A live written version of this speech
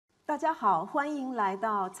大家好，欢迎来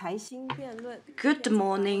到财新辩论。Good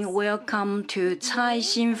morning, welcome to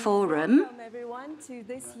Caixin Forum. Welcome everyone to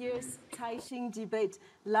this year's Caixin debate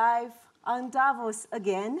live on Davos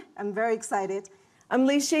again. I'm very excited. I'm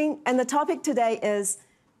Lixin, and the topic today is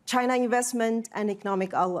China investment and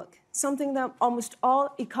economic outlook, something that almost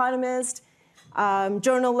all economists,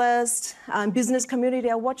 journalists, business community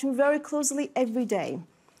are watching very closely every day.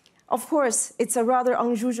 Of course, it's a rather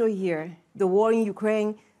unusual year. The war in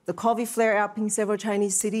Ukraine, the COVID flare-up in several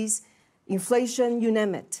Chinese cities, inflation, you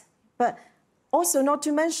name it. But also, not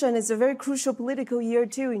to mention, it's a very crucial political year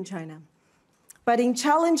too in China. But in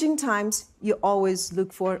challenging times, you always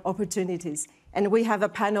look for opportunities. And we have a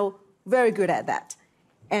panel very good at that.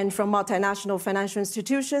 And from multinational financial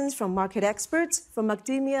institutions, from market experts, from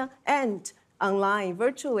academia, and online,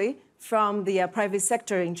 virtually, from the private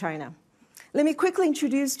sector in China. Let me quickly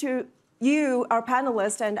introduce to you, our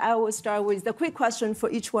panelists, and I will start with the quick question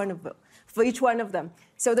for each one of them.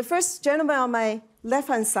 So the first gentleman on my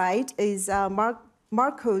left-hand side is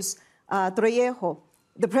Marcos Trejo,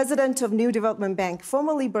 the president of New Development Bank,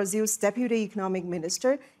 formerly Brazil's deputy economic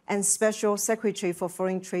minister and special secretary for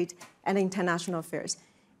foreign trade and international affairs.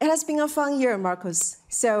 It has been a fun year, Marcos.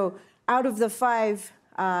 So out of the 5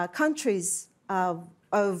 countries of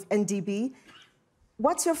NDB,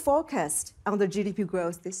 what's your forecast on the GDP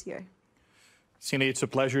growth this year? Cindy, it's a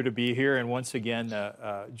pleasure to be here and once again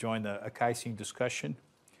join a Caixin discussion.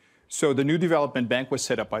 So the New Development Bank was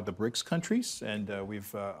set up by the BRICS countries, and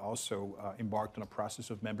we've also embarked on a process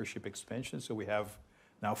of membership expansion. So we have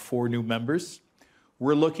now 4 new members.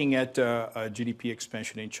 We're looking at a GDP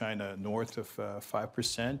expansion in China north of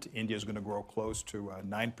 5%. India is going to grow close to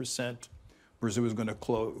 9%. Brazil is going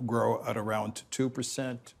to grow at around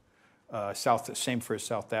 2%. Same for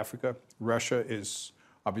South Africa. Russia is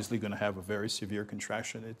obviously going to have a very severe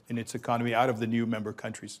contraction in its economy out of the new member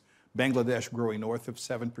countries. Bangladesh growing north of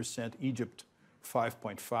 7%, Egypt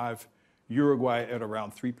 5.5%, Uruguay at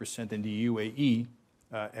around 3%, and the UAE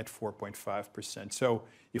at 4.5%. So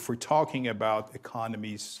if we're talking about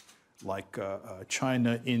economies like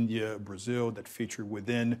China, India, Brazil that feature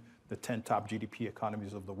within the 10 top GDP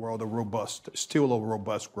economies of the world, still a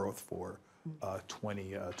robust growth for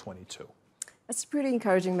 2022. That's a pretty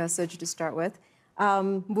encouraging message to start with.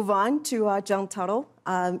 Move on to John Tuttle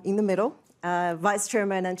in the middle, Vice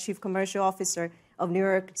Chairman and Chief Commercial Officer of New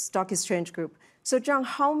York Stock Exchange Group. So John,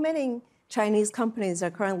 how many Chinese companies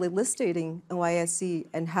are currently listed in NYSE,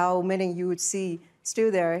 and how many you would see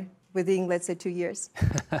still there within, let's say, 2 years?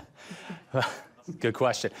 Good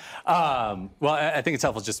question. Well, I think it's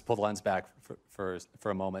helpful just to pull the lens back for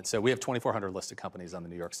a moment. So we have 2,400 listed companies on the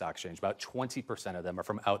New York Stock Exchange. About 20% of them are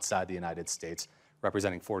from outside the United States,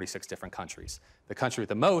 representing 46 different countries. The country with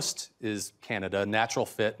the most is Canada, natural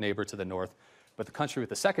fit, neighbor to the north. But the country with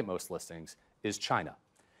the second most listings is China.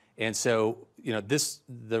 And so,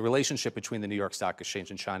 the relationship between the New York Stock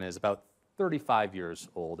Exchange and China is about 35 years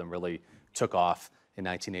old and really took off in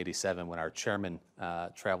 1987 when our chairman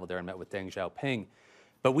traveled there and met with Deng Xiaoping.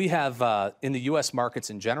 But we have, in the U.S.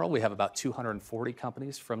 markets in general, we have about 240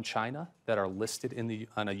 companies from China that are listed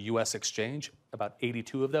on a U.S. exchange. About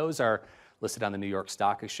 82 of those are listed on the New York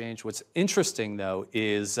Stock Exchange. What's interesting, though,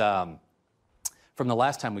 is from the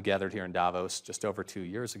last time we gathered here in Davos, just over 2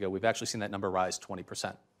 years ago, we've actually seen that number rise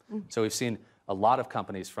 20%. So we've seen a lot of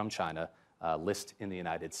companies from China list in the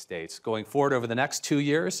United States. Going forward over the next 2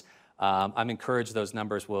 years, I'm encouraged those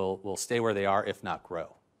numbers will stay where they are, if not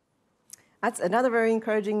grow. That's another very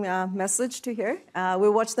encouraging message to hear.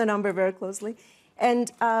 We'll watch the number very closely.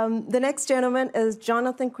 And the next gentleman is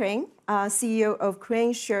Jonathan Crane, CEO of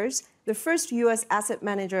KraneShares, the first U.S. asset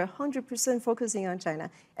manager 100% focusing on China.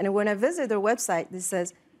 And when I visit their website, it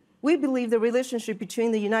says, we believe the relationship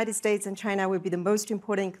between the United States and China will be the most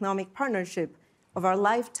important economic partnership of our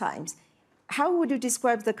lifetimes. How would you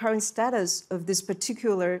describe the current status of this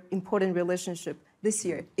particular important relationship this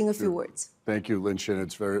year in a few words? Thank you, Lixin.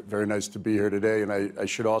 It's very, very nice to be here today. And I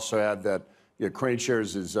should also add that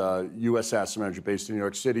KraneShares is a U.S. asset manager based in New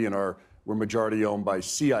York City, and we're majority owned by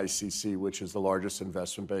CICC, which is the largest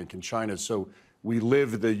investment bank in China. So we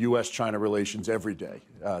live the U.S.-China relations every day.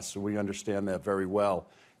 So we understand that very well.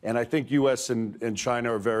 And I think U.S. and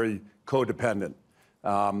China are very codependent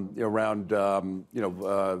around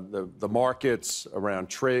the markets, around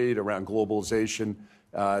trade, around globalization.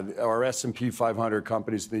 Our S&P 500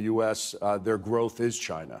 companies in the U.S., their growth is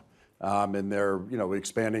China. and they're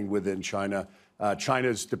expanding within China.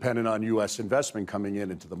 China's dependent on U.S. investment coming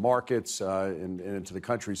into the markets and into the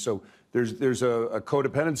country. So there's a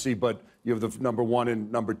codependency, but you have the number one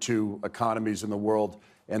and number two economies in the world,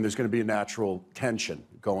 and there's going to be a natural tension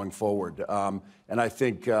going forward. And I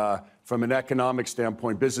think from an economic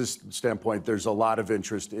standpoint, business standpoint, there's a lot of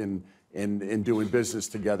interest in doing business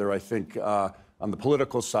together. I think on the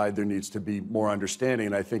political side, there needs to be more understanding.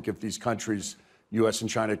 And I think if these countries, U.S. and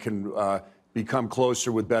China, can become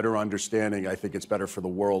closer with better understanding, I think it's better for the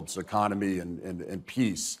world's economy and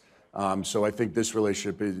peace. So I think this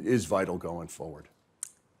relationship is vital going forward.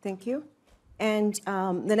 Thank you. And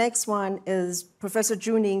the next one is Professor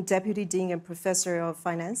朱宁, Deputy Dean and Professor of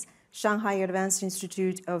Finance, Shanghai Advanced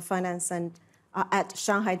Institute of Finance and at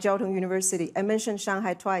Shanghai Jiao Tong University. I mentioned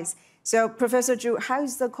Shanghai twice. So, Professor Zhu, how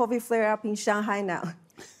is the COVID flare-up in Shanghai now?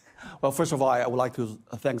 Well, first of all, I would like to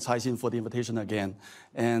thank Caixin for the invitation again.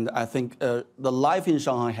 And I think the life in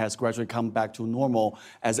Shanghai has gradually come back to normal,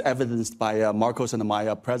 as evidenced by Marcos and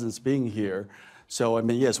my presence being here. So, I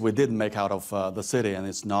mean, yes, we did make out of the city, and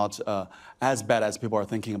it's not as bad as people are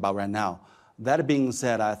thinking about right now. That being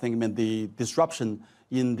said, I think the disruption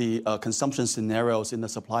in the consumption scenarios in the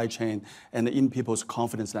supply chain and in people's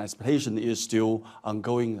confidence and expectation is still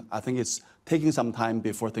ongoing. I think it's taking some time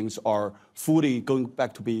before things are fully going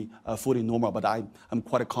back to be fully normal, but I'm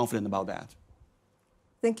quite confident about that.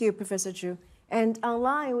 Thank you, Professor Zhu. And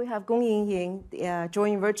online, we have Gong Yingying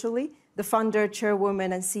joining virtually, the founder,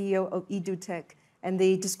 chairwoman, and CEO of EduTech. And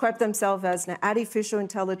they describe themselves as an artificial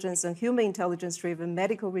intelligence and human intelligence-driven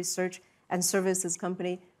medical research and services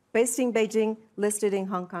company based in Beijing, listed in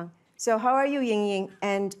Hong Kong. So how are you, Yingying?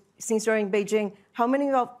 And since you're in Beijing, how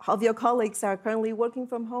many of your colleagues are currently working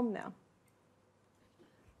from home now?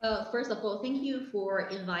 First of all, thank you for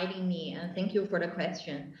inviting me, and thank you for the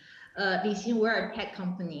question. Lixin, we're a tech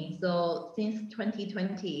company, so since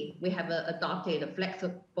 2020, we have adopted a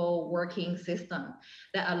flexible working system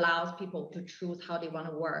that allows people to choose how they want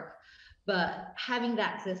to work. But having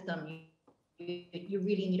that system, you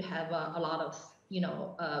really need to have a lot of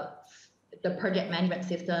the project management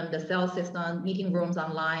system, the sales system, meeting rooms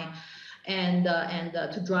online, and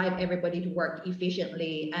to drive everybody to work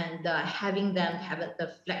efficiently, and having them have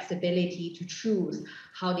the flexibility to choose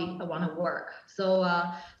how they want to work. So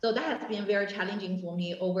that has been very challenging for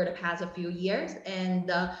me over the past few years.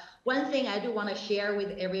 And one thing I do want to share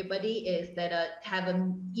with everybody is that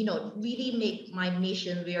really make my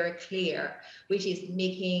mission very clear, which is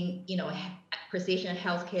making precision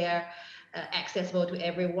healthcare accessible to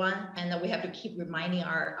everyone, and we have to keep reminding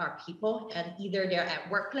our people, and either they're at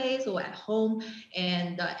workplace or at home,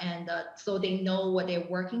 and so they know what they're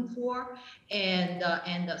working for, and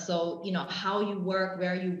so how you work,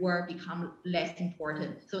 where you work become less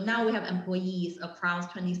important. So now we have employees across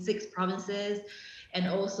 26 provinces, and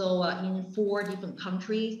also in 4 different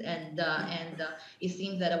countries, and it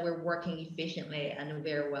seems that we're working efficiently and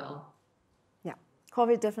very well.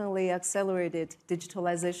 COVID definitely accelerated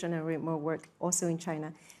digitalization and remote work also in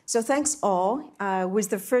China. So thanks all with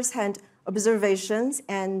the first-hand observations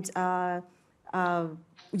and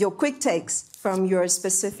your quick takes from your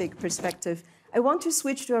specific perspective. I want to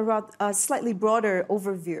switch to a slightly broader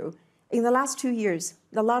overview. In the last 2 years,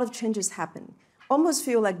 a lot of changes happen. Almost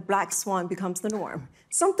feel like black swan becomes the norm.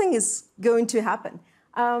 Something is going to happen.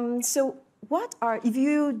 So if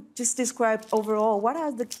you just describe overall, what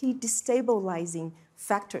are the key destabilizing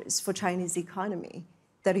factors for Chinese economy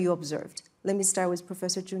that you observed? Let me start with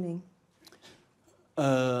Professor朱宁.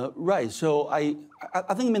 Right. So I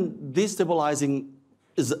think destabilizing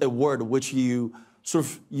is a word which you sort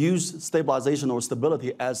of use stabilization or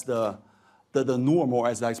stability as the norm or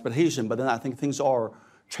as the expectation. But then I think things are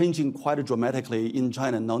changing quite dramatically in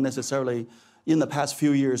China, not necessarily in the past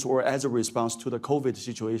few years or as a response to the COVID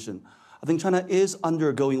situation. I think China is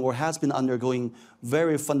undergoing or has been undergoing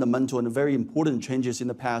very fundamental and very important changes in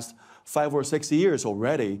the past 5 or 6 years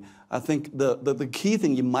already. I think the key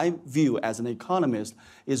thing in my view as an economist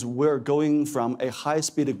is we're going from a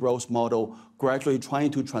high-speed growth model gradually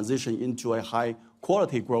trying to transition into a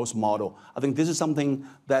high-quality growth model. I think this is something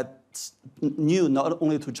that's new not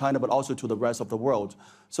only to China but also to the rest of the world.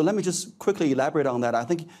 So let me just quickly elaborate on that. I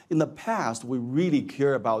think in the past, we really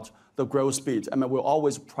care about the growth speed. I mean, we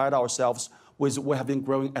always pride ourselves with we have been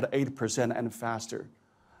growing at 8% and faster.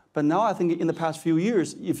 But now I think in the past few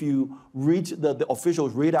years, if you read the official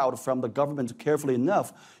readout from the government carefully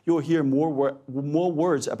enough, you'll hear more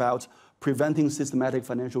words about preventing systematic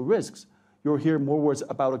financial risks. You'll hear more words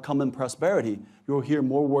about common prosperity. You'll hear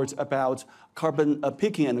more words about carbon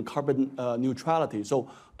peaking and carbon neutrality. So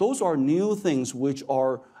those are new things which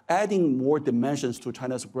are adding more dimensions to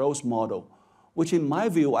China's growth model, which in my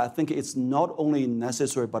view, I think it's not only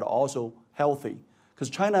necessary but also healthy. Because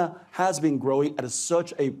China has been growing at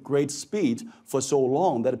such a great speed for so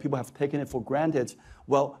long that people have taken it for granted.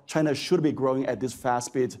 Well, China should be growing at this fast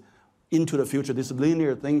speed into the future. This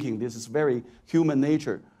linear thinking, this is very human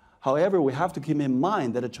nature. However, we have to keep in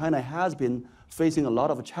mind that China has been facing a lot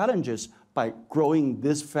of challenges by growing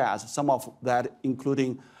this fast, some of that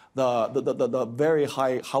including the very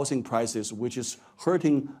high housing prices, which is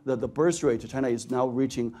hurting the birth rate. China is now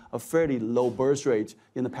reaching a fairly low birth rate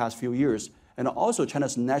in the past few years. And also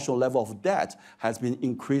China's national level of debt has been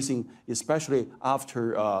increasing, especially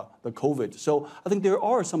after the COVID. So I think there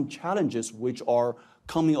are some challenges which are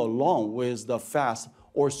coming along with the fast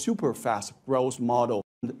or super fast growth model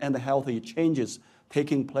and the healthy changes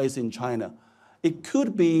taking place in China. It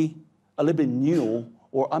could be a little bit new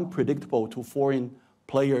or unpredictable to foreign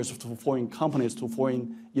players, to foreign companies, to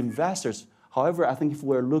foreign investors. However, I think if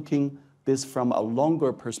we're looking this from a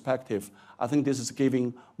longer perspective, I think this is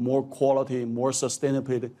giving more quality, more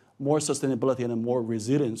sustainability, and more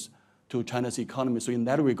resilience to China's economy. So in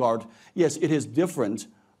that regard, yes, it is different,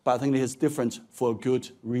 but I think it is different for a good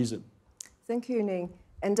reason. Thank you, Ning.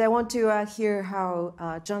 And I want to hear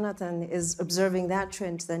how Jonathan is observing that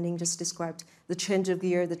trend that Ning just described, the change of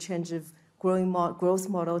gear, the change of growth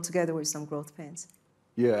model together with some growth pains.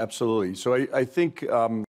 Yeah, absolutely. So I think,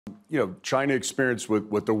 China experienced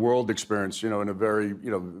what the world experienced, in a very,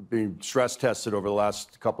 being stress tested over the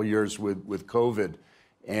last couple of years with COVID.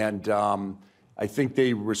 And I think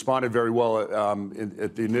they responded very well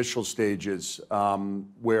at the initial stages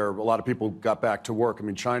where a lot of people got back to work. I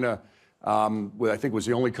mean, China, I think, was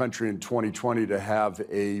the only country in 2020 to have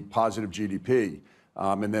a positive GDP.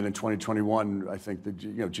 And then in 2021, I think the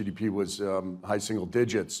GDP was high single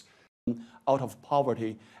digits. Out of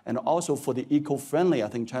poverty, and also for the eco-friendly, I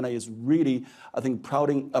think China is really,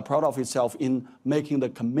 proud of itself in making the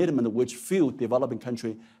commitment which few developing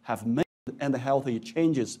countries have made and the healthy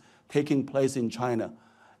changes taking place in China.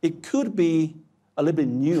 It could be a little bit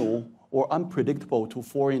new or unpredictable to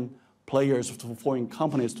foreign players, to foreign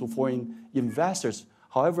companies, to foreign investors.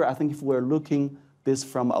 However, I think if we're looking this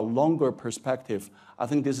from a longer perspective, I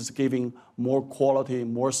think this is giving more quality,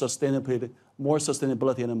 more sustainability,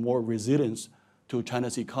 and more resilience to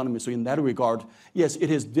China's economy. So in that regard, yes,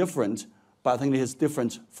 it is different, but I think it is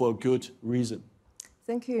different for a good reason.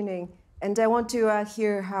 Thank you, Ning. And I want to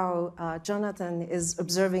hear how Jonathan is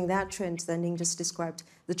observing that trend that Ning just described,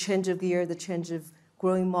 the change of gear, the change of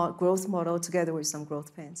growth model together with some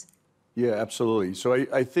growth pains. Yeah, absolutely. So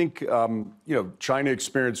I think, China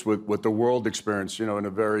experienced what the world experienced, in a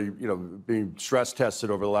very, being stress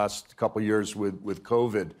tested over the last couple of years with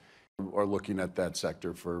COVID, are looking at that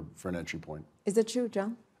sector for an entry point. Is that true,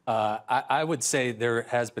 John? I would say there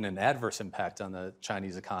has been an adverse impact on the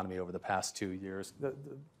Chinese economy over the past 2 years,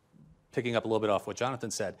 picking up a little bit off what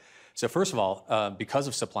Jonathan said. So first of all, because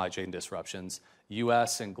of supply chain disruptions,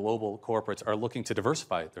 U.S. and global corporates are looking to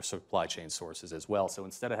diversify their supply chain sources as well. So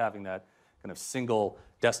instead of having that kind of single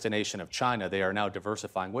destination of China, they are now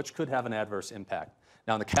diversifying, which could have an adverse impact.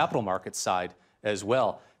 Now, on the capital markets side as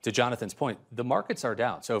well, to Jonathan's point, the markets are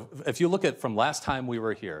down. So if you look at from last time we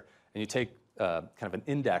were here, and you take kind of an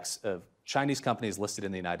index of Chinese companies listed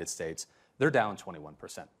in the United States, they're down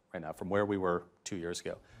 21% right now from where we were 2 years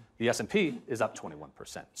ago. The S&P is up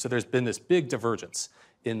 21%. So there's been this big divergence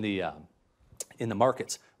in the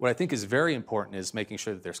markets. What I think is very important is making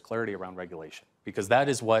sure that there's clarity around regulation, because that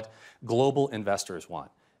is what global investors want.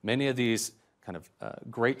 Many of these kind of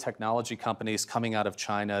great technology companies coming out of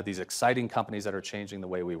China, these exciting companies that are changing the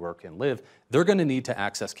way we work and live, they're going to need to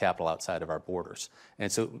access capital outside of our borders.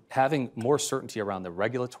 And so having more certainty around the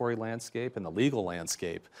regulatory landscape and the legal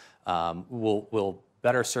landscape will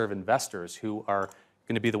better serve investors who are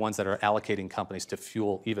going to be the ones that are allocating companies to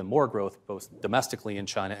fuel even more growth, both domestically in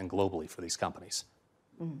China and globally for these companies.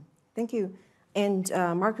 Thank you. And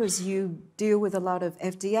Marcus, you deal with a lot of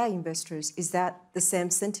FDI investors. Is that the same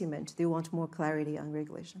sentiment? Do you want more clarity on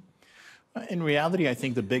regulation? In reality, I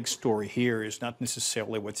think the big story here is not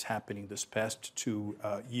necessarily what's happening this past 2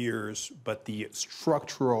 years, but the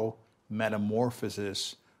structural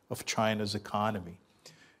metamorphosis of China's economy.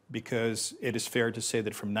 Because it is fair to say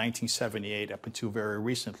that from 1978 up until very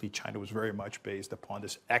recently, China was very much based upon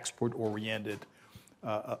this export-oriented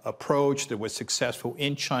approach that was successful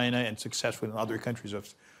in China and successful in other countries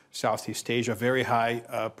of Southeast Asia, a very high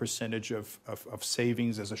percentage of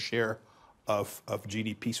savings as a share of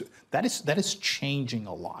GDP. So that is changing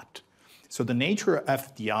a lot. So the nature of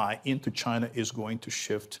FDI into China is going to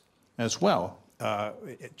shift as well.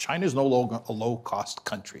 China is no longer a low-cost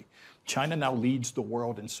country. China now leads the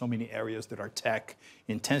world in so many areas that are tech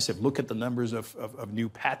intensive. Look at the numbers of new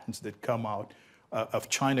patents that come out of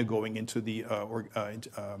China going into the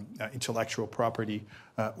intellectual property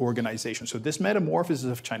organization. So this metamorphosis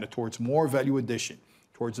of China towards more value addition,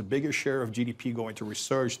 towards a bigger share of GDP going to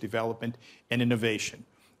research, development, and innovation.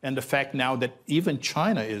 And the fact now that even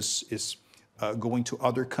China is going to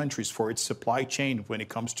other countries for its supply chain when it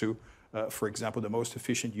comes to, for example, the most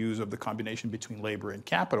efficient use of the combination between labor and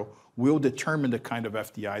capital will determine the kind of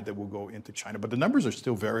FDI that will go into China. But the numbers are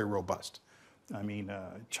still very robust. I mean,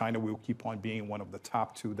 China will keep on being one of the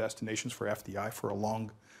top 2 destinations for FDI for a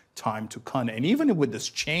long time to come. And even with this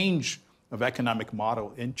change of economic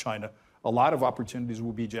model in China, a lot of opportunities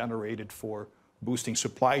will be generated for boosting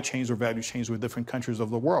supply chains or value chains with different countries of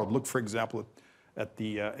the world. Look, for example, at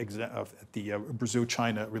the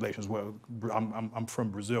Brazil-China relations. Well, I'm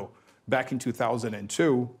from Brazil. Back in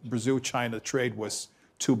 2002, Brazil-China trade was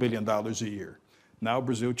 $2 billion a year. Now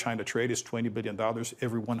Brazil-China trade is $20 billion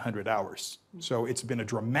every 100 hours. So it's been a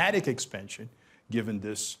dramatic expansion given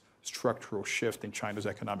this structural shift in China's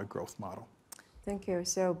economic growth model. Thank you.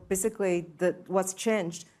 So basically, what's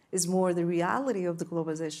changed is more the reality of the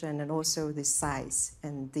globalization and also the size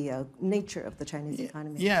and the nature of the Chinese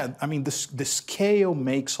economy. Yeah, I mean, the scale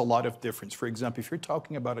makes a lot of difference. For example, if you're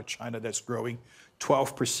talking about a China that's growing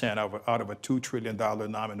 12% out of a $2 trillion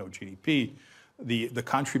nominal GDP, the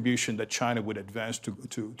contribution that China would advance to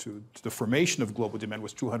the formation of global demand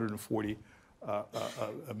was $240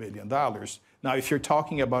 million. Now, if you're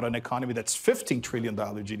talking about an economy that's $15 trillion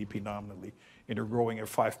GDP nominally, and you're growing at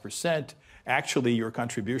 5%, actually your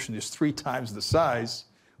contribution is 3 times the size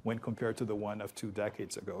when compared to the one of 2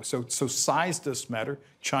 decades ago. So size does matter.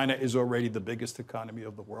 China is already the biggest economy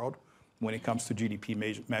of the world when it comes to GDP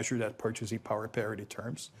measured at purchasing power parity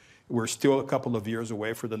terms. We're still a couple of years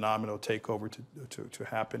away for the nominal takeover to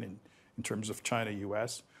happen in terms of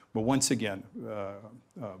China-US. But once again,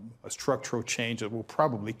 a structural change that will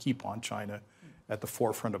probably keep on China at the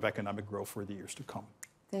forefront of economic growth for the years to come.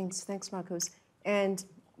 Thanks, Marcos. And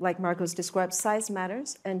like Marcos described, size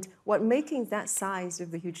matters. And what making that size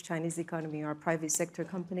of the huge Chinese economy are private sector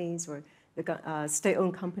companies or the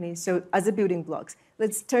state-owned companies. So as a building blocks,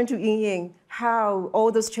 let's turn to Ying, how all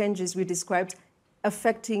those changes we described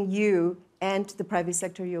affecting you and the private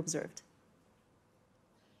sector you observed.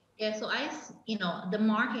 Yeah, so the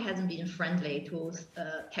market hasn't been friendly to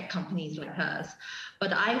tech companies like us,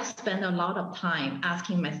 but I've spent a lot of time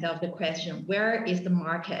asking myself the question, where is the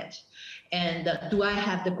market? And do I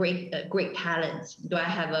have the great talents? Do I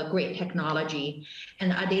have a great technology?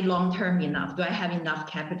 And are they long-term enough? Do I have enough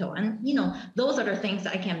capital? And those are the things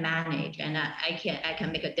I can manage, and I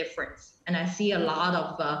can make a difference. And I see a lot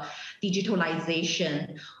of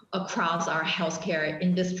digitalization across our healthcare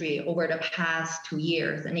industry over the past 2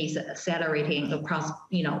 years, and it's accelerating across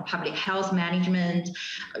public health management,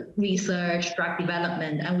 research, drug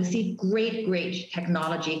development, and we see great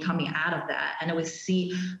technology coming out of that, and we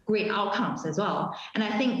see great outcomes as well. And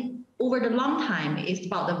I think over the long time, it's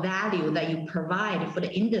about the value that you provide for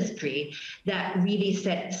the industry that really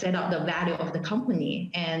set up the value of the company,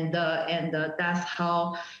 and that's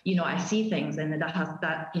how I see things, and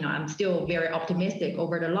I'm still very optimistic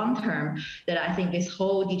over the long term that I think this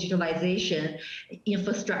whole digitalization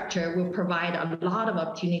infrastructure will provide a lot of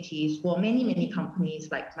opportunities for many companies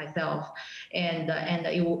like myself, and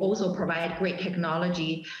it will also provide great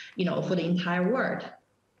technology for the entire world.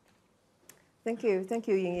 Thank you,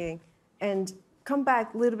 Ying. And come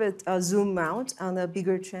back a little bit, zoom out on the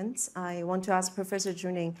bigger trends. I want to ask Professor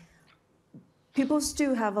朱宁, people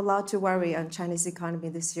still have a lot to worry on Chinese economy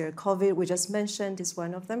this year. COVID, we just mentioned, is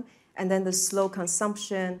one of them. And then the slow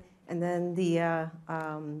consumption, and then the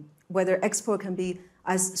whether export can be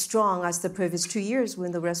as strong as the previous 2 years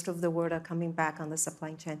when the rest of the world are coming back on the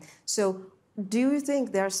supply chain. So do you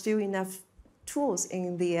think there are still enough tools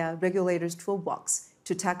in the regulators' toolbox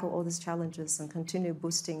to tackle all these challenges and continue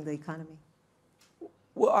boosting the economy?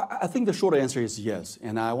 Well, I think the short answer is yes.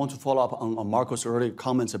 And I want to follow up on Marcos' earlier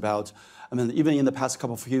comments about, even in the past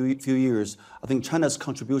few years, I think China's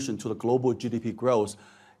contribution to the global GDP growth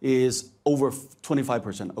is over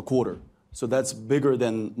 25%, a quarter. So that's bigger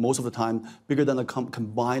than, most of the time, bigger than the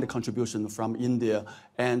combined contribution from India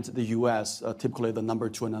and the US, typically the number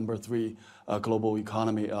 2 and number 3 global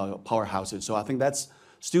economy powerhouses. So I think that's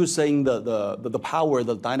still saying the power,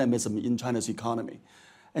 the dynamism in China's economy.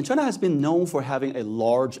 And China has been known for having a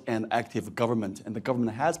large and active government, and the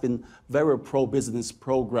government has been very pro-business,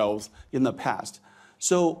 pro-growth in the past.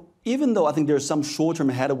 So even though I think there's some short-term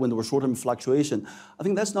headwind or short-term fluctuation, I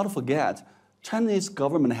think let's not forget, Chinese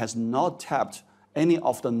government has not tapped any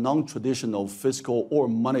of the non-traditional fiscal or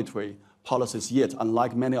monetary policies yet,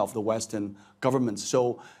 unlike many of the Western governments.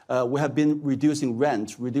 So we have been reducing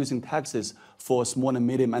rent, reducing taxes for small and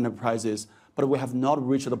medium enterprises, but we have not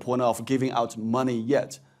reached the point of giving out money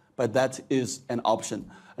yet. But that is an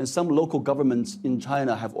option. And some local governments in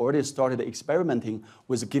China have already started experimenting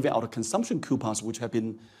with giving out consumption coupons, which have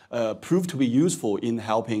been proved to be useful in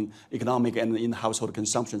helping economic and in household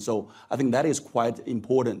consumption. So I think that is quite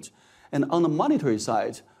important. And on the monetary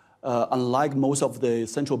side, unlike most of the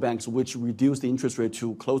central banks, which reduce the interest rate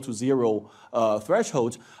to close to zero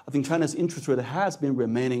threshold, I think China's interest rate has been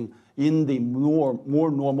remaining in the more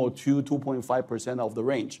normal 2.5% of the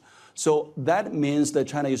range. So that means that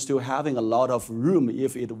China is still having a lot of room,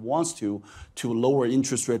 if it wants to lower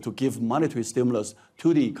interest rate, to give monetary stimulus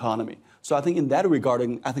to the economy. So I think in that regard,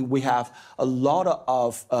 I think we have a lot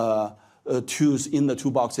of tools in the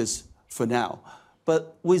toolboxes for now.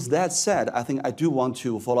 But with that said, I think I do want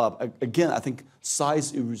to follow up. Again, I think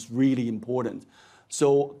size is really important.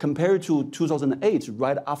 So compared to 2008,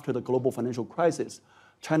 right after the global financial crisis,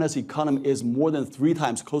 China's economy is more than 3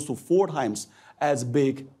 times, close to 4 times as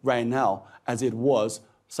big right now as it was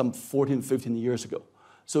some 14, 15 years ago.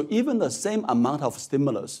 So even the same amount of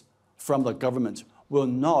stimulus from the government will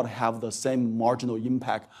not have the same marginal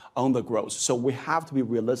impact on the growth. So we have to be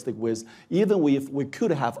realistic with, even if we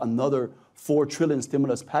could have another 4 trillion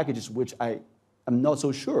stimulus packages, which I am not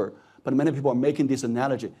so sure, but many people are making this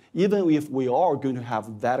analogy. Even if we are going to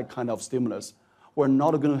have that kind of stimulus, we're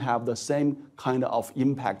not going to have the same kind of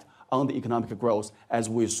impact on the economic growth as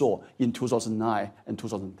we saw in 2009 and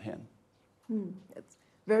 2010. That's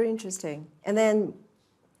very interesting. And then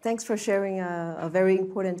thanks for sharing a very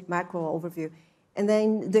important macro overview. And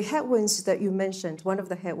then the headwinds that you mentioned, one of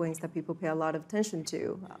the headwinds that people pay a lot of attention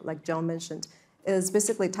to, like John mentioned, is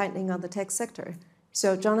basically tightening on the tech sector.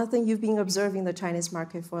 So Jonathan, you've been observing the Chinese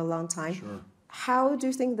market for a long time. Sure. How do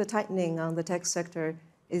you think the tightening on the tech sector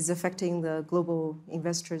is affecting the global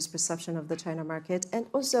investors' perception of the China market? And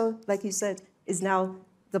also, like you said, is now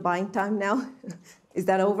the buying time now? Is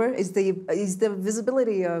that over? Is the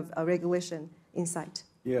visibility of a regulation in sight?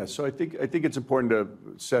 Yeah, so I think it's important to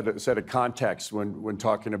set a context when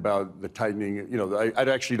talking about the tightening. You know, I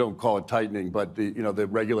actually don't call it tightening, but the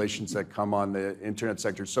regulations that come on the internet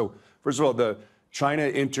sector. So first of all, the China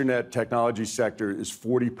internet technology sector is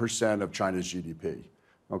 40% of China's GDP.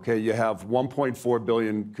 Okay, you have 1.4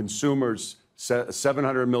 billion consumers,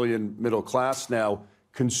 700 million middle class now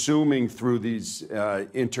consuming through these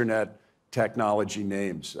internet technology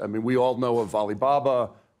names. I mean, we all know of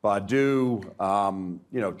Alibaba, Baidu,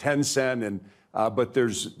 Tencent, and but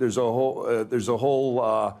there's a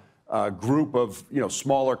whole group of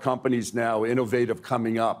smaller companies now, innovative,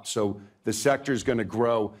 coming up. So the sector is going to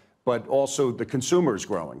grow, but also the consumer is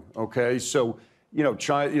growing. Okay, so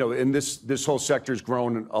China, and this whole sector has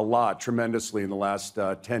grown a lot, tremendously in the last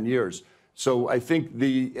 10 years. So I think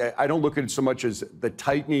I don't look at it so much as the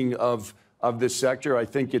tightening of this sector. I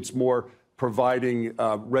think it's more providing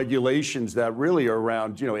regulations that really are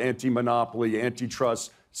around, anti-monopoly,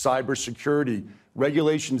 antitrust, cybersecurity,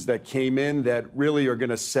 regulations that came in that really are going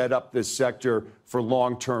to set up this sector for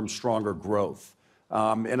long-term stronger growth.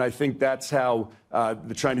 And I think that's how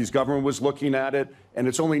the Chinese government was looking at it, and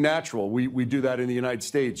it's only natural. We do that in the United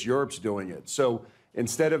States. Europe's doing it. So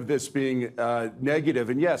instead of this being negative,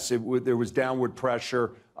 and yes, there was downward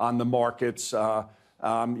pressure on the markets.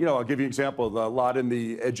 I'll give you an example. A lot in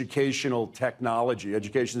the educational technology.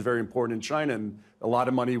 Education is very important in China, and a lot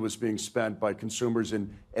of money was being spent by consumers in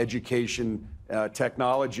education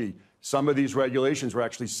technology. Some of these regulations were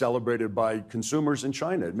actually celebrated by consumers in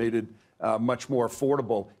China. It made it much more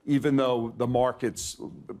affordable, even though the markets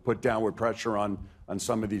put downward pressure on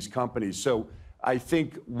some of these companies. So I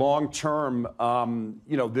think long term,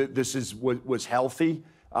 this was healthy.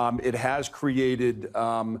 It has created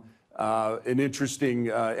an interesting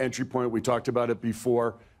entry point. We talked about it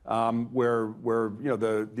before, where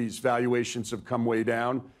these valuations have come way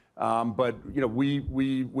down. But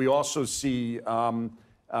we also see the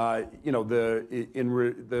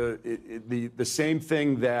same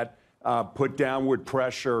thing that put downward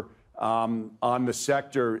pressure on the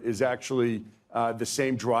sector is actually the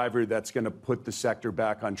same driver that's going to put the sector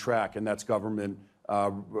back on track, and that's government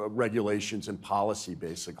regulations and policy,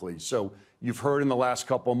 basically. So you've heard in the last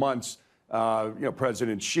couple of months,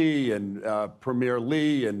 President Xi and Premier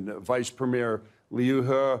Li and Vice Premier Liu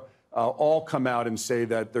He all come out and say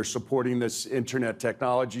that they're supporting this internet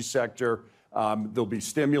technology sector. There'll be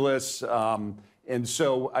stimulus. And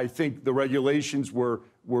so I think the regulations were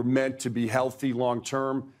meant to be healthy long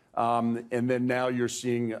term. And then now you're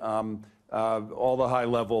seeing all the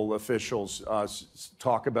high-level officials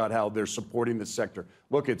talk about how they're supporting the sector.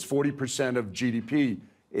 Look, it's 40% of GDP.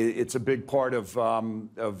 It's a big part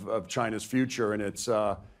of China's future, and it's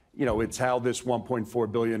it's how this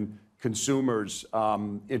 1.4 billion consumers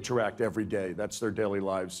interact every day. That's their daily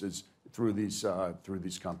lives is through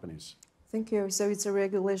these companies. Thank you. So it's a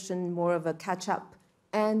regulation more of a catch-up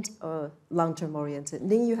and long-term oriented.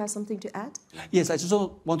 Ning, you have something to add? Yes, I just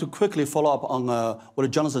want to quickly follow up on what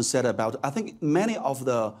Jonathan said about, I think many of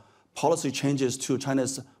the policy changes to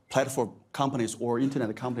China's platform companies or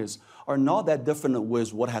internet companies are not that different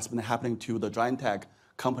with what has been happening to the giant tech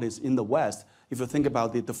companies in the West. If you think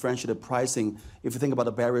about the differentiated pricing, if you think about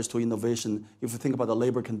the barriers to innovation, if you think about the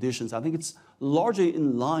labor conditions, I think it's largely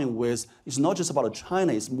in line with, it's not just about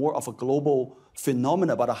China, it's more of a global phenomenon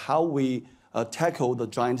about how we tackle the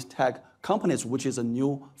giant tech companies, which is a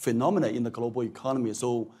new phenomenon in the global economy.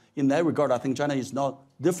 So in that regard, I think China is not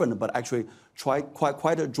different, but actually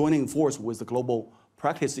quite a joining force with the global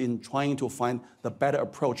practice in trying to find the better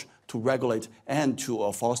approach to regulate and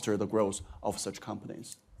to foster the growth of such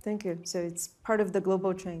companies. Thank you. So it's part of the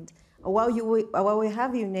global trend. While we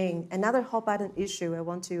have you, Ning, another hot button issue I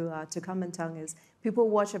want to comment on is people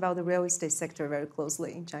watch about the real estate sector very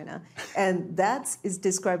closely in China, and that is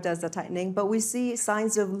described as a tightening. But we see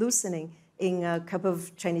signs of loosening in a couple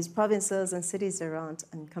of Chinese provinces and cities around,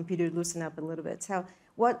 and continue to loosen up a little bit. So,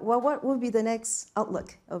 what will be the next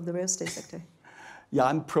outlook of the real estate sector? Yeah,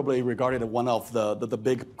 I'm probably regarded as one of the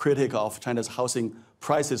big critic of China's housing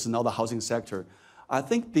prices and now the housing sector. I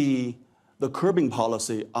think the curbing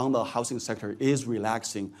policy on the housing sector is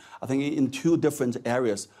relaxing. I think in two different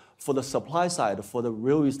areas. For the supply side, for the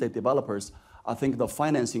real estate developers, I think the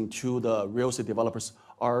financing to the real estate developers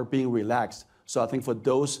are being relaxed. So I think for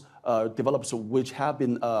those developers which have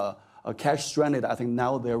been cash stranded, I think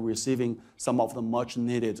now they're receiving some of the much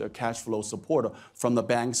needed cash flow support from the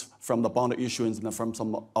banks, from the bond issuance, and from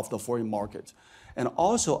some of the foreign market. And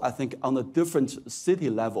also, I think on a different city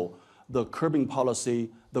level, the curbing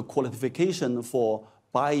policy, the qualification for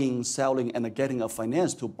buying, selling, and getting a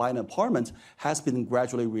finance to buy an apartment has been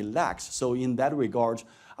gradually relaxed. So in that regard,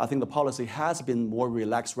 I think the policy has been more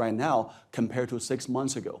relaxed right now compared to 6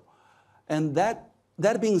 months ago. And that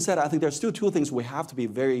being said, I think there's still two things we have to be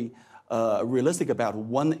very realistic about.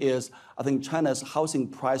 One is, I think China's housing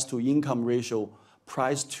price to income ratio,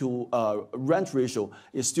 price to rent ratio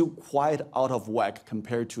is still quite out of whack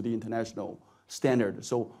compared to the international standard.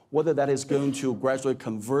 So whether that is going to gradually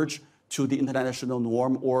converge to the international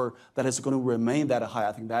norm or that is going to remain that high,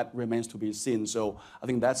 I think that remains to be seen. So I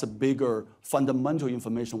think that's a bigger fundamental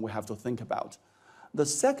information we have to think about. The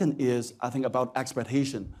second is, I think, about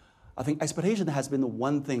expectation. I think expectation has been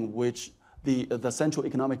one thing which the Central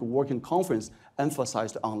Economic Working Conference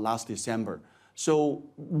emphasized on last December. So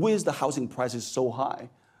with the housing prices so high,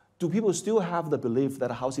 do people still have the belief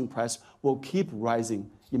that housing price will keep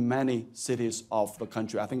rising in many cities of the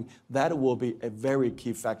country? I think that will be a very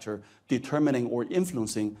key factor determining or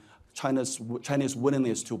influencing Chinese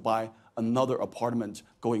willingness to buy another apartment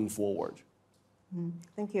going forward.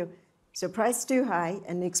 Thank you. So price too high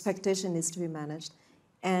and the expectation is to be managed.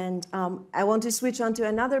 And I want to switch on to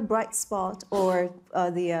another bright spot or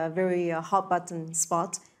the very hot button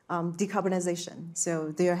spot, decarbonization.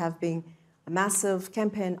 So there have been a massive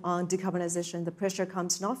campaign on decarbonization. The pressure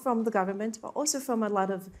comes not from the government, but also from a lot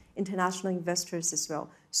of international investors as well.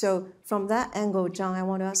 So from that angle, John, I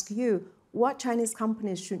want to ask you, what Chinese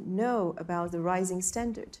companies should know about the rising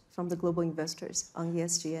standard from the global investors on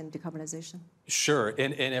ESG and decarbonization? Sure,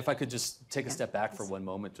 and if I could just take a step back for one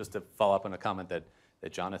moment, just to follow up on a comment that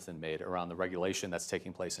Jonathan made around the regulation that's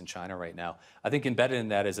taking place in China right now. I think embedded in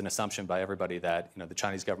that is an assumption by everybody that the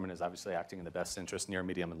Chinese government is obviously acting in the best interest, near,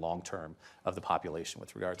 medium, and long term of the population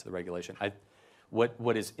with regard to the regulation.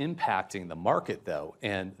 What is impacting the market, though,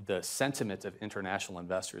 and the sentiment of international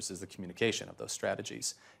investors is the communication of those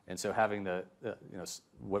strategies. And so having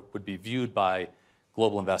what would be viewed by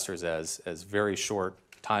global investors as very short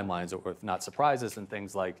timelines, or if not surprises, and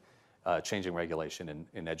things like changing regulation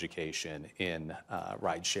in education, in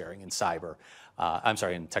ride sharing, in cyber,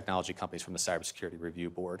 in technology companies from the Cybersecurity Review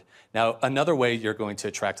Board. Now, another way you're going to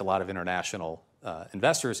attract a lot of international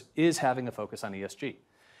investors is having a focus on ESG.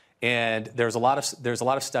 And there's a lot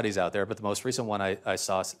of studies out there, but the most recent one I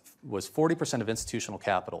saw was 40% of institutional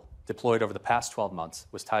capital deployed over the past 12 months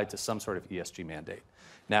was tied to some sort of ESG mandate.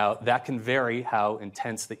 Now, that can vary how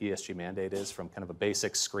intense the ESG mandate is, from kind of a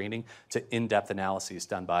basic screening to in-depth analyses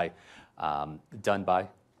done by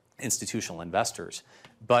institutional investors.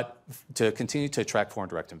 But to continue to attract foreign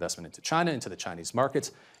direct investment into China, into the Chinese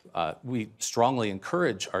markets, we strongly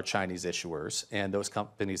encourage our Chinese issuers and those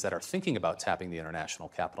companies that are thinking about tapping the international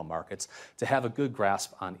capital markets to have a good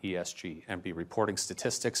grasp on ESG and be reporting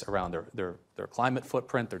statistics around their climate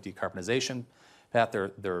footprint, their decarbonization path,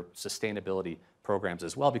 their sustainability programs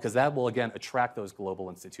as well, because that will, again, attract those global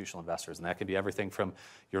institutional investors. And that can be everything from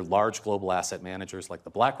your large global asset managers like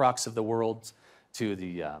the BlackRocks of the world to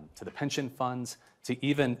the pension funds, to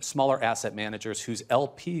even smaller asset managers whose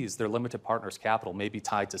LPs, their limited partners capital, may be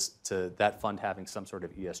tied to that fund having some sort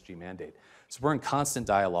of ESG mandate. So we're in constant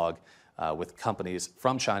dialogue with companies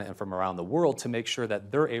from China and from around the world to make sure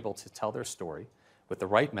that they're able to tell their story with the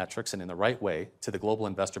right metrics and in the right way to the global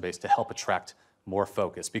investor base to help attract more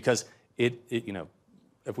focus. Because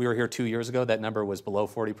if we were here 2 years ago, that number was below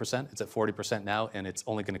 40%. It's at 40% now, and it's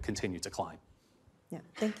only going to continue to climb. Yeah,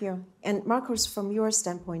 thank you. And Marcos, from your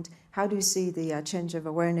standpoint, how do you see the change of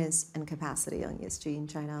awareness and capacity on ESG in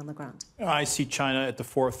China on the ground? I see China at the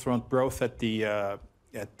forefront, both at the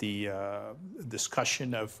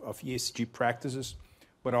discussion of ESG practices,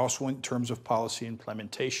 but also in terms of policy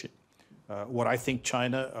implementation. What I think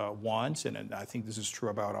China wants, and I think this is true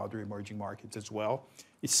about other emerging markets as well,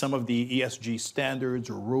 is some of the ESG standards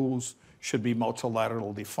or rules should be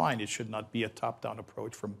multilateral defined. It should not be a top-down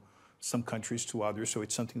approach from some countries to others, so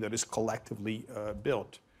it's something that is collectively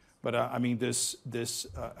built. But I mean, this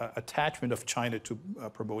attachment of China to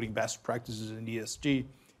promoting best practices in ESG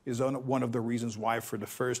is one of the reasons why for the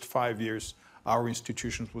first 5 years, our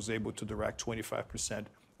institutions was able to direct 25%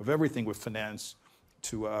 of everything we finance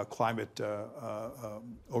to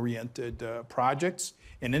climate-oriented projects.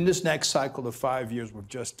 And in this next cycle of 5 years, we've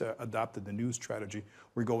just adopted the new strategy.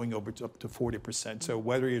 We're going up to 40%. So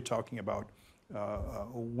whether you're talking about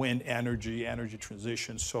wind energy, energy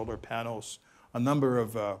transition, solar panels, a number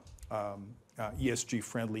of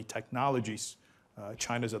ESG-friendly technologies,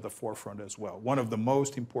 China's at the forefront as well. One of the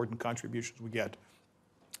most important contributions we get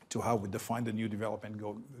to how we define the new development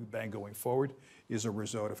bank going forward is a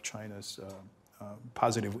result of China's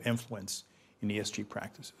positive influence in ESG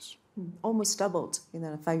practices. Almost doubled in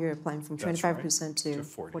a 5-year plan from 25% to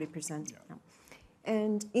 40%. Yeah.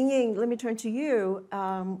 And Ying, let me turn to you.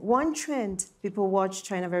 One trend people watch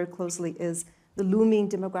China very closely is the looming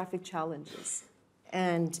demographic challenges.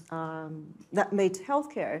 And that made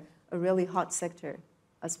healthcare a really hot sector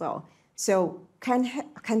as well. So can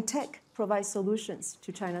tech provide solutions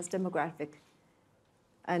to China's demographic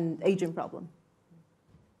and aging problem?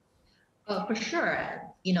 For sure,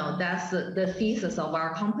 that's the thesis of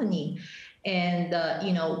our company. And,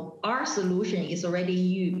 our solution is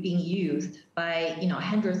already being used by,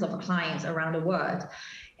 hundreds of clients around the world.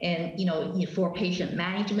 And, for patient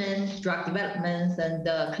management, drug development, and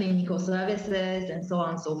clinical services, and so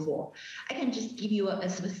on and so forth. I can just give you a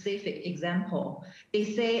specific example. They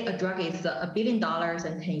say a drug is $1 billion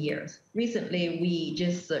in 10 years. Recently, we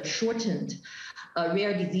just shortened a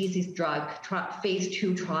rare diseases drug phase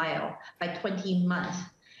 2 trial by 20 months,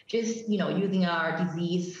 just, using our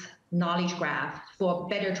disease knowledge graph for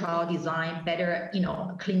better trial design, better,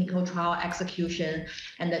 clinical trial execution,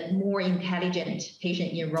 and a more intelligent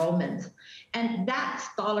patient enrollment. And that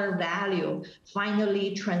dollar value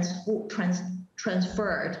finally transferred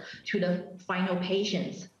to the final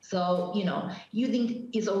patients. So, using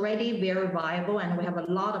is already very viable, and we have a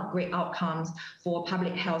lot of great outcomes for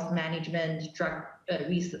public health management, drug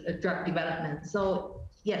development. So,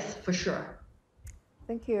 yes, for sure.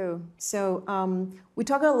 Thank you. So we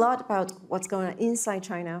talk a lot about what's going on inside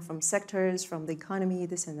China from sectors, from the economy,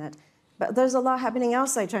 this and that. But there's a lot happening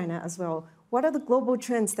outside China as well. What are the global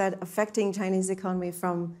trends that are affecting Chinese economy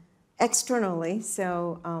from externally?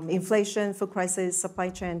 So inflation, food crisis, supply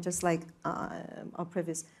chain, just like our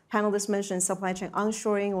previous panelists mentioned, supply chain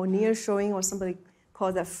onshoring or nearshoring, or somebody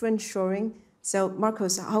called that friendshoring. So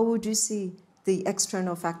Marcos, how would you see the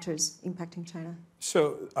external factors impacting China?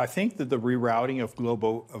 So I think that the rerouting of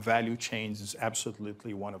global value chains is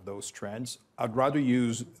absolutely one of those trends. I'd rather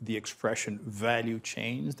use the expression value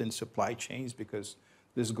chains than supply chains, because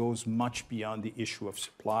this goes much beyond the issue of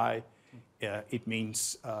supply. It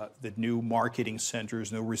means that new marketing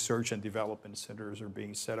centers, new research and development centers are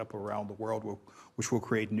being set up around the world, which will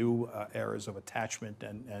create new areas of attachment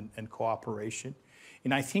and cooperation.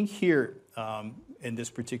 And I think here, in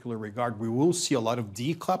this particular regard, we will see a lot of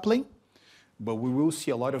decoupling, but we will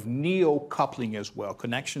see a lot of neo-coupling as well,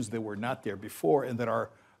 connections that were not there before and that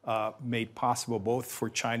are made possible both for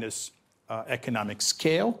China's economic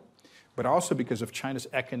scale, but also because of China's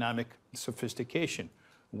economic sophistication.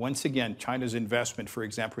 Once again, China's investment, for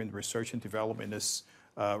example, in research and development is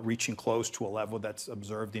reaching close to a level that's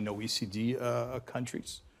observed in OECD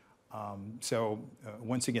countries.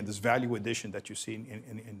 Once again, this value addition that you see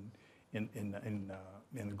in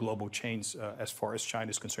global chains as far as China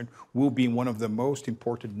is concerned will be one of the most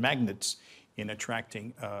important magnets in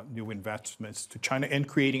attracting new investments to China and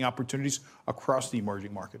creating opportunities across the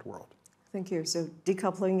emerging market world. Thank you. So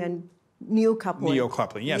decoupling and neocoupling.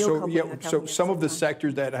 Neocoupling, yeah. So some of the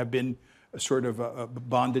sectors that have been sort of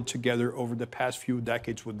bonded together over the past few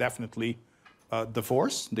decades will definitely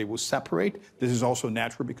divorce. They will separate. This is also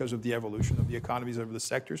natural because of the evolution of the economies of the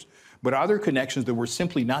sectors. But other connections that were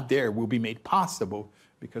simply not there will be made possible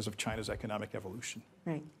because of China's economic evolution.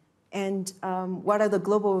 Right. And what are the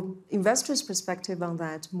global investors' perspective on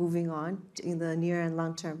that moving on in the near and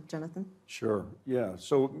long term, Jonathan? Sure. Yeah.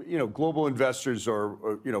 So, global investors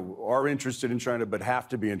are interested in China, but have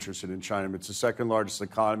to be interested in China. It's the second largest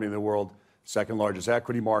economy in the world, second largest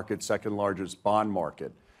equity market, second largest bond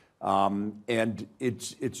market. And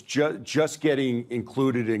it's just getting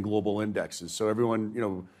included in global indexes. So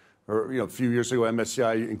everyone, a few years ago,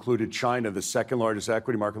 MSCI included China, the second largest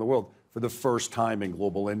equity market in the world, for the first time in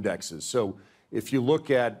global indexes. So if you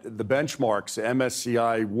look at the benchmarks,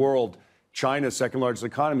 MSCI World, China's second largest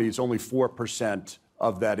economy is only 4%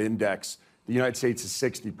 of that index. The United States is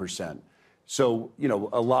 60%. So,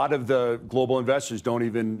 a lot of the global investors don't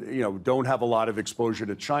have a lot of exposure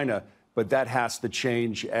to China, but that has to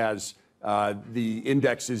change as the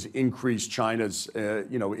indexes increase China's,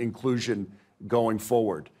 inclusion going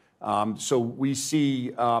forward. So we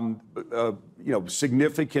see,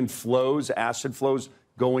 significant flows, asset flows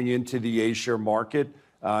going into the A-share market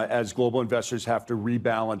as global investors have to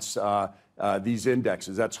rebalance these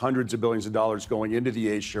indexes. That's hundreds of billions of dollars going into the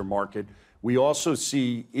A-share market. We also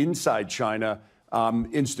see inside China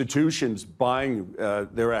institutions buying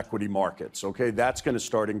their equity markets. Okay, that's going to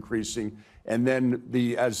start increasing. And then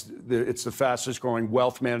it's the fastest growing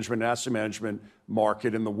wealth management and asset management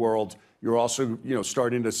market in the world. You're also,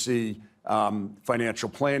 starting to see financial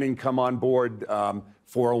planning come on board,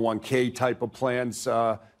 401k type of plans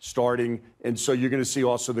starting. And so you're going to see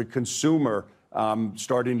also the consumer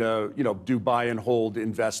starting to, do buy and hold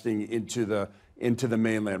investing into the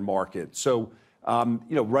mainland market. So,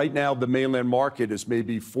 right now the mainland market is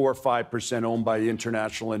maybe 4 or 5% owned by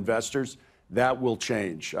international investors. That will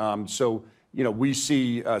change. We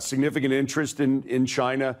see significant interest in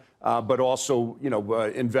China, but also,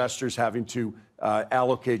 investors having to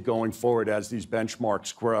allocate going forward as these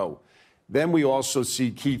benchmarks grow. Then we also see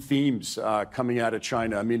key themes coming out of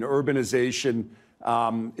China. I mean, urbanization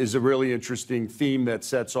is a really interesting theme that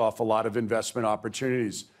sets off a lot of investment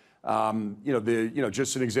opportunities.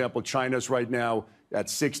 Just an example, China's right now at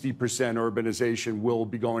 60% urbanization, will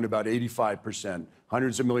be going to about 85%.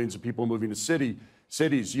 Hundreds of millions of people moving to cities.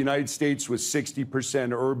 The United States was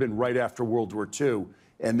 60% urban right after World War II.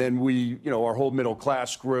 And then our whole middle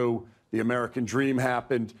class grew, the American dream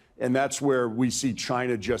happened, and that's where we see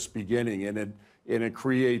China just beginning. And it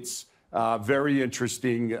creates very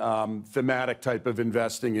interesting thematic type of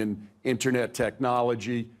investing in internet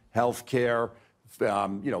technology, healthcare,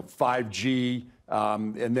 5G,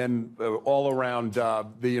 and then all around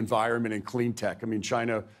the environment and clean tech. I mean,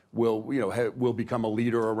 China will become a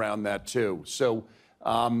leader around that too. So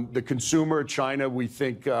the consumer, China, we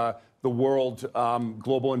think the world,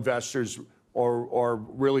 global investors are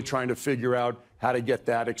really trying to figure out how to get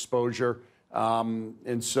that exposure.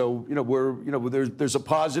 And so, there's a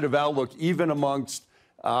positive outlook even amongst,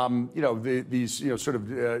 these,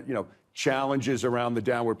 challenges around the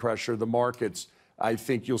downward pressure of the markets. I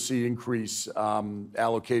think you'll see increased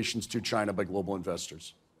allocations to China by global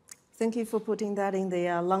investors. Thank you for putting that in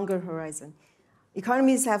the longer horizon.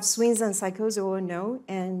 Economies have swings and cycles, we all know,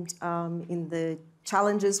 and in the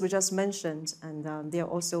challenges we just mentioned, and there are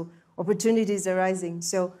also opportunities arising.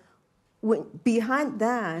 So behind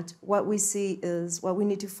that, what we see is, what we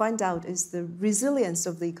need to find out is the resilience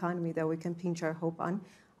of the economy that we can pinch our hope on.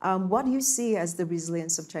 What do you see as the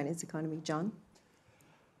resilience of Chinese economy, John?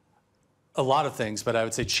 A lot of things, but I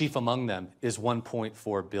would say chief among them is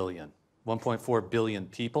 1.4 billion. 1.4 billion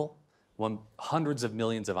people, hundreds of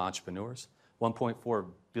millions of entrepreneurs, 1.4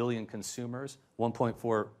 billion consumers,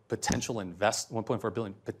 1.4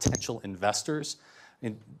 billion potential investors.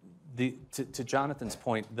 And to Jonathan's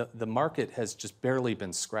point, the market has just barely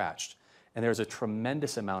been scratched. And there's a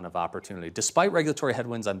tremendous amount of opportunity. Despite regulatory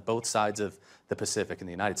headwinds on both sides of the Pacific, in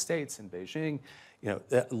the United States, in Beijing,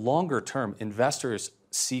 longer term, investors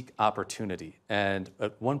seek opportunity. And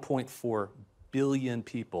at 1.4 billion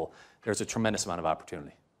people, there's a tremendous amount of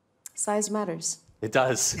opportunity. Size matters. It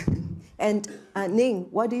does. And Ning,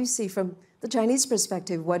 what do you see from the Chinese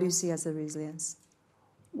perspective? What do you see as the resilience?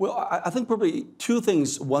 Well, I think probably two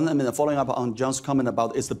things. One, I mean, following up on John's comment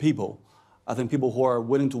about is the people. I think people who are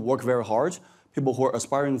willing to work very hard, people who are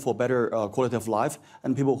aspiring for better quality of life,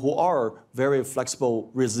 and people who are very flexible,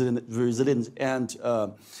 resilient and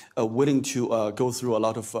willing to go through a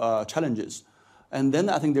lot of challenges. And then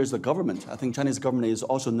I think there's the government. I think Chinese government is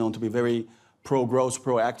also known to be very pro-growth,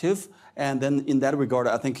 proactive. And then in that regard,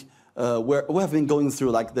 I think we have been going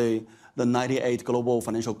through like the 98 global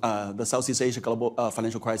financial, the Southeast Asia global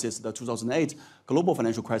financial crisis, the 2008 global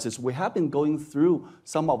financial crisis. We have been going through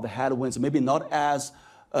some of the headwinds, maybe not as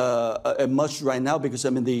much right now because I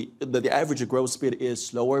mean the average growth speed is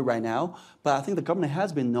slower right now. But I think the government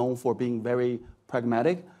has been known for being very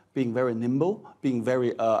pragmatic, being very nimble, being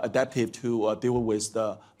very adaptive to deal with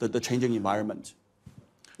the changing environment.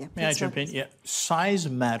 Yeah, May I jump in? Yeah, size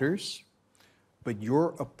matters, but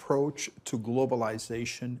your approach to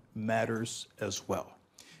globalization matters as well.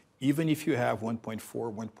 Even if you have 1.4,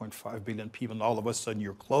 1.5 billion people, and all of a sudden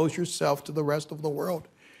you close yourself to the rest of the world,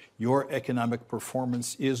 your economic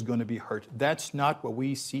performance is going to be hurt. That's not what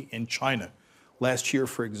we see in China. Last year,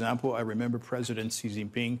 for example, I remember President Xi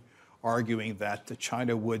Jinping arguing that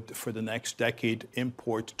China would, for the next decade,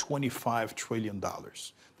 import $25 trillion.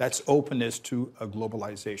 That's openness to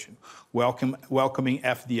globalization. Welcoming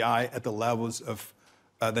FDI at the levels of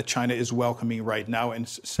that China is welcoming right now and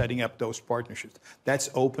setting up those partnerships. That's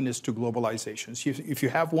openness to globalization. So if you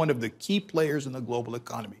have one of the key players in the global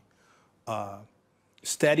economy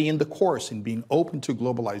steadying the course and being open to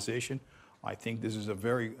globalization, I think this is a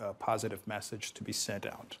very positive message to be sent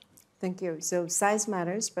out. Thank you. So size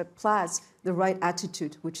matters, but plus the right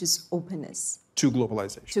attitude, which is openness. To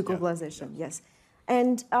globalization. To globalization, yeah. Yes.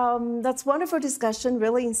 And that's wonderful discussion,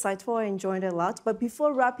 really insightful. I enjoyed it a lot. But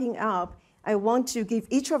before wrapping up, I want to give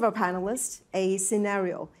each of our panelists a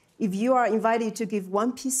scenario. If you are invited to give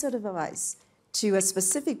one piece of advice to a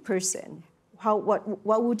specific person,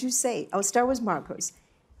 what would you say? I'll start with Marcos.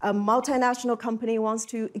 A multinational company wants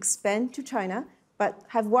to expand to China, but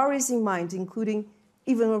have worries in mind, including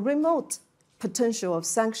even a remote potential of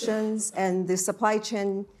sanctions and the supply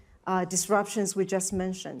chain disruptions we just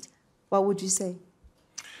mentioned. What would you say?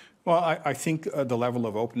 Well, I think the level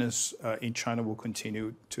of openness in China will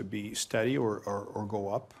continue to be steady or go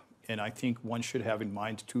up. And I think one should have in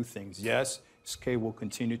mind two things. Yes, scale will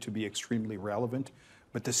continue to be extremely relevant,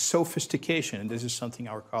 but the sophistication, and this is something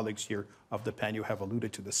our colleagues here of the panel have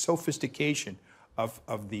alluded to, the sophistication of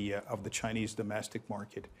the Chinese domestic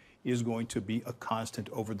market is going to be a constant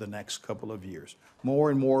over the next couple of years.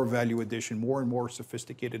 More and more value addition, more and more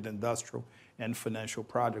sophisticated industrial and financial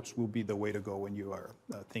products will be the way to go when you are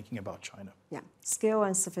thinking about China. Yeah, scale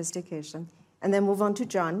and sophistication. And then move on to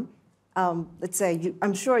John. Let's say,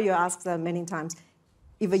 I'm sure you asked that many times,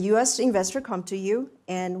 if a US investor come to you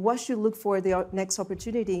and what should look for the next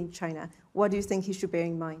opportunity in China, what do you think he should bear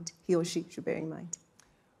in mind, he or she should bear in mind?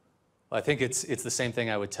 Well, I think it's the same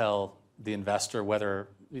thing I would tell the investor, whether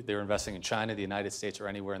they're investing in China, the United States, or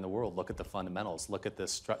anywhere in the world. Look at the fundamentals. Look at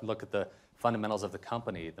the fundamentals of the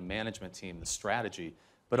company, the management team, the strategy,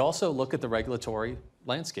 but also look at the regulatory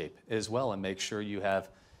landscape as well, and make sure you have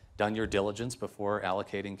done your diligence before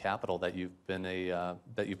allocating capital that you've been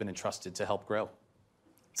entrusted to help grow.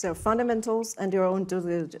 So fundamentals and your own due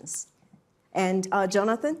diligence. And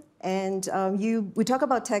Jonathan, and we talk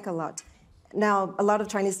about tech a lot. Now, a lot of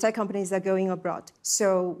Chinese tech companies are going abroad.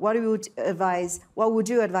 So what would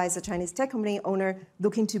you advise a Chinese tech company owner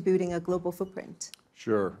looking to building a global footprint?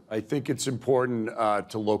 Sure. I think it's important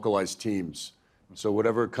to localize teams. So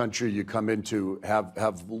whatever country you come into,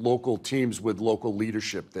 have local teams with local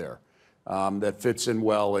leadership there that fits in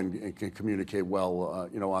well and can communicate well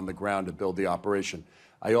on the ground to build the operation.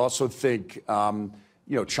 I also think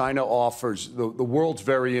China offers, the world's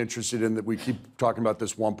very interested in that. We keep talking about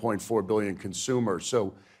this 1.4 billion consumers.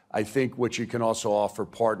 So I think what you can also offer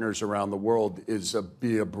partners around the world is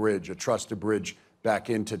be a bridge, a trusted bridge back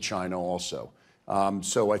into China also.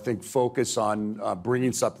 So I think focus on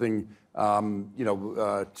bringing something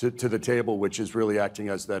to the table, which is really acting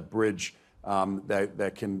as that bridge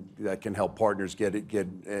that can help partners get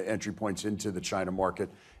entry points into the China market.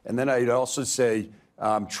 And then I'd also say,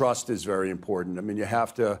 trust is very important. I mean, you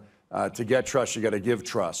have to get trust, you got to give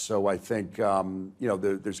trust. So I think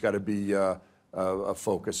there's got to be a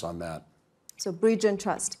focus on that. So bridge and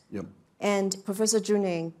trust. Yep. And Professor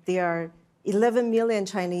Juning, there are 11 million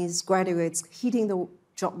Chinese graduates hitting the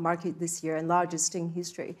job market this year, and largest in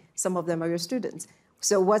history. Some of them are your students.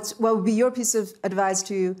 So what would be your piece of advice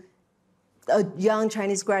to a young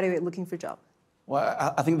Chinese graduate looking for a job?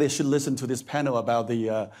 Well, I think they should listen to this panel about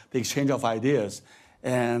the exchange of ideas.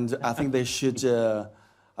 And I think they should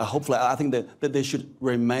hopefully, I think that they should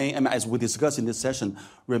remain, I mean, as we discussed in this session,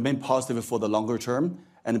 remain positive for the longer term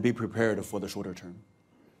and be prepared for the shorter term.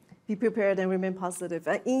 Be prepared and remain positive.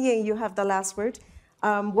 Ying, you have the last word.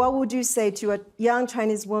 What would you say to a young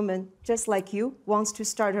Chinese woman just like you, wants to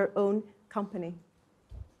start her own company?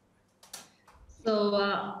 So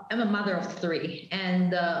I'm a mother of 3,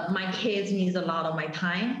 and my kids need a lot of my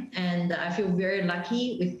time, and I feel very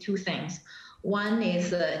lucky with 2 things. One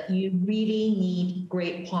is you really need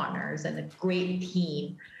great partners and a great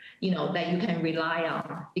team, that you can rely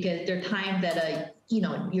on, because there are times that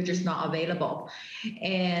you're just not available,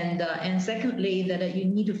 and secondly that you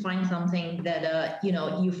need to find something that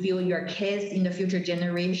you feel your kids in the future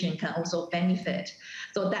generation can also benefit.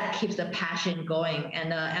 So that keeps the passion going,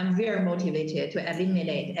 and I'm very motivated to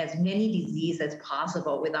eliminate as many diseases as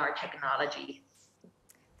possible with our technology.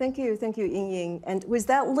 Thank you, Ying. And with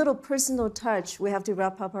that little personal touch, we have to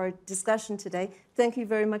wrap up our discussion today. Thank you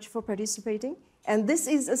very much for participating. And this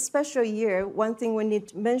is a special year. One thing we need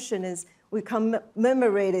to mention is we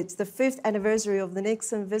commemorated the 5th anniversary of the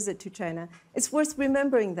Nixon visit to China. It's worth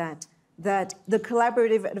remembering that the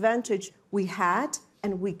collaborative advantage we had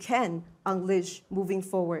and we can unleash moving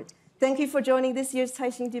forward. Thank you for joining this year's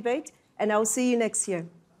Caixin debate, and I'll see you next year.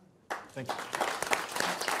 Thank you.